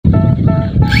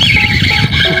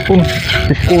spoon.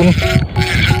 Fish spoon.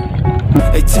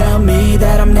 They tell me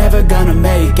that I'm never gonna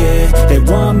make it. They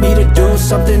want me to do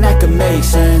something that could make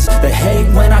sense. They hate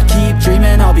when I keep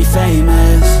dreaming I'll be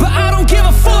famous, but I don't give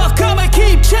a fuck, I'ma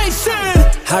keep chasing.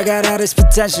 I got all this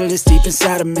potential that's deep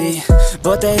inside of me,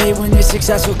 but they hate when you're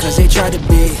successful cause they try to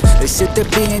be. They sit there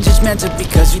being judgmental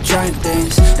because you're trying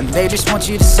things, and they just want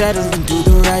you to settle and do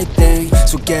the right thing.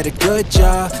 So get a good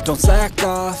job, don't slack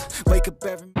off, wake up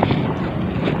every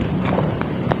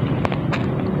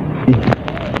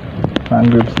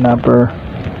Mangrove snapper.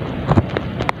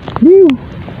 Woo!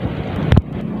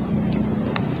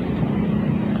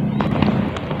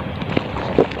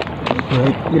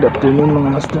 Right, good afternoon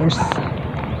mga masters.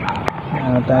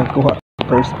 Tayo kuha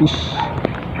first fish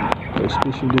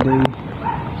of the day.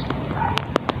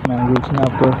 Mangrove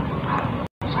snapper.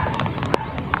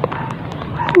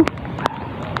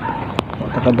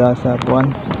 Takada sa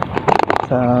puwan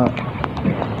sa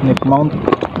neck mount.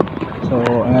 So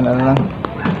ayan lang.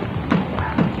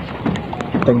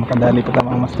 Ito yung makadali pa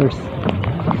mga masters.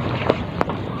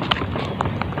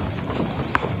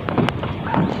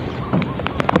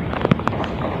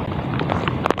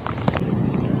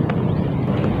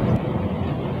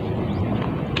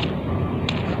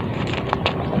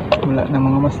 Wala na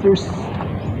mga masters,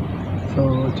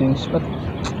 so change spot.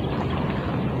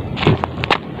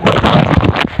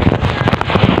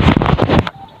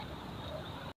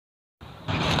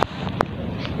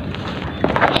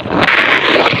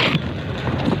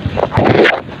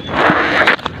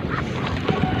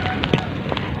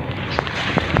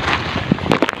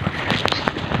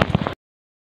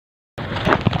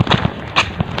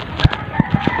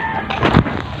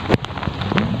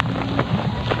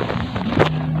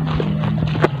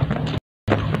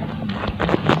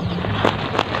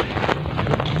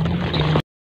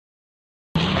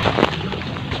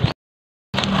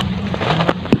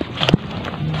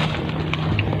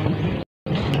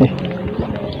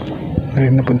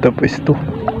 Ayun, napunta po ito.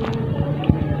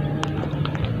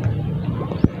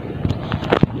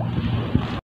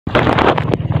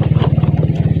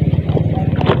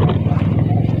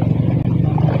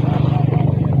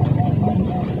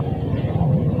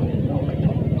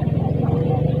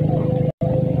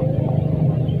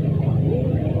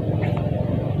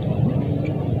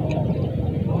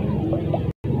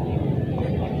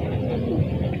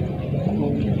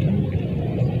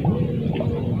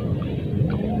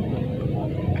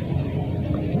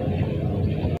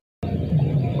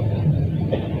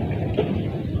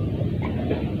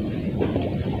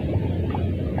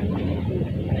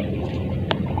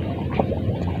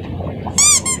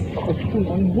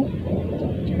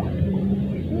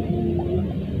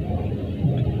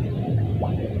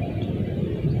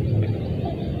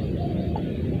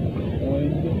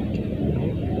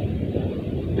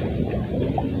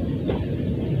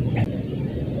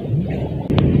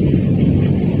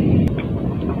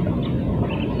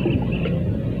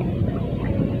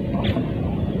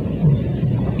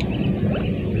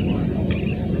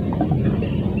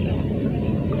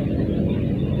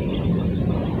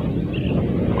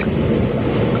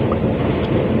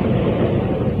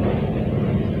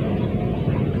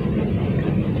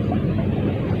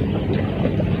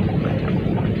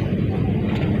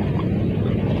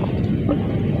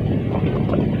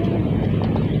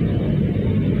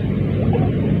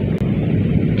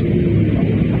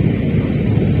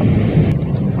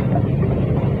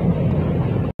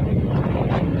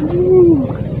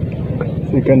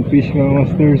 Second fish mga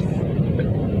masters.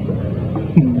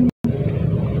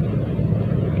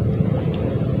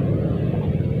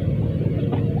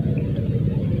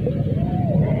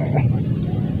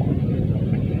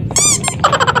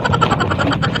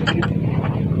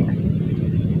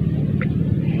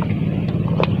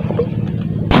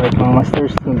 Right mga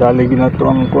masters, nadali ginato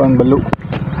ang kuan balo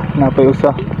napay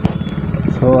usa.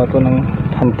 So ato nang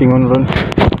huntingon ron.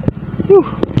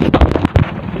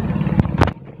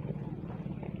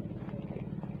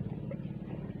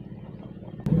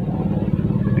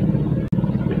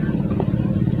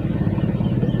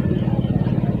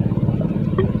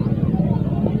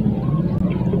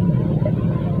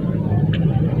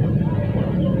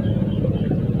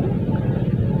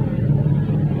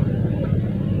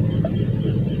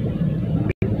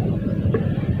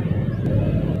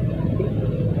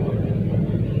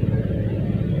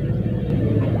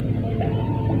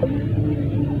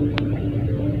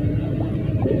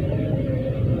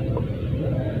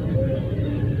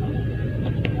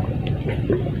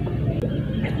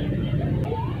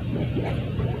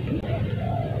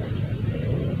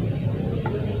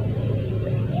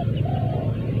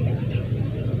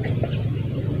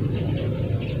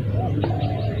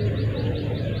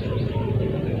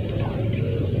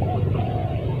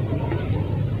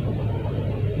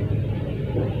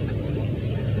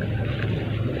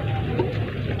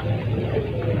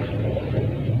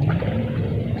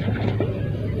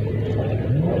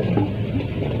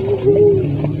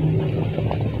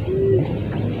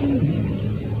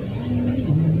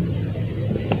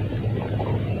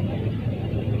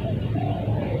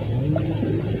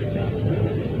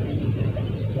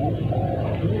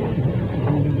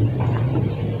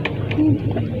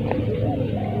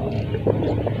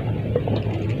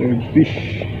 Third fish.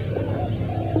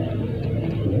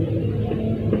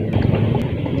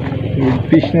 Third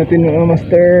fish natin mga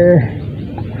master.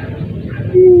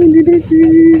 Little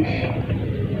fish.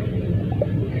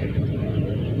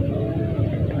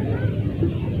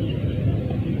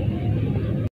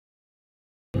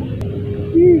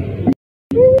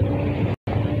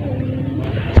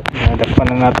 Nadakpan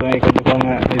na nato ang ikabukang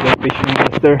little fish mga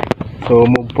master. So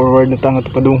move forward na tayo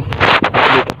ito padung.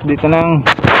 Dito lang.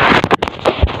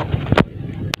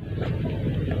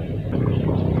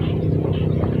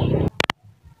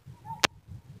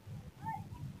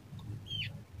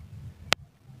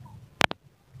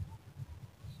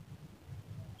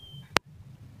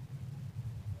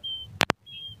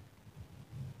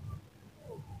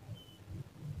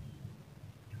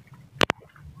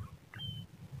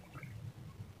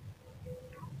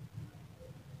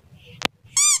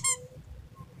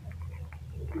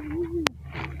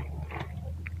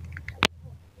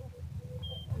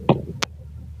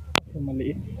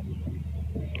 Maliit.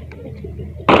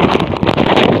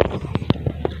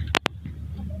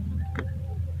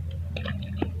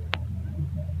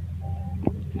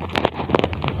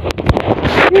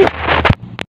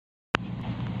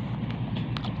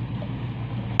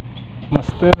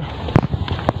 Master,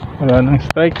 wala nang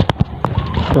strike.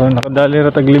 So nakadali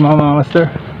ra tag 5 mga master.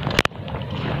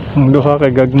 Ang duha kay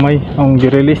gagmay ang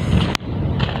gi-release.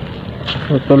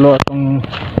 So tulo atong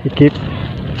ikip.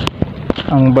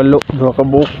 Ang balo, duha ka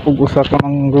buok ug usa ka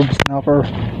mangrove snapper.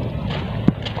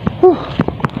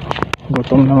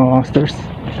 Gutom na mga masters.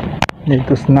 Need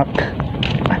to snack.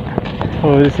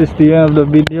 So this is the end of the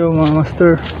video mga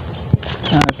master.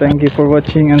 Thank you for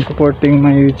watching and supporting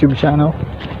my YouTube channel.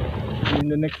 In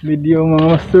the next video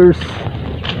mga masters,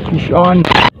 fish on.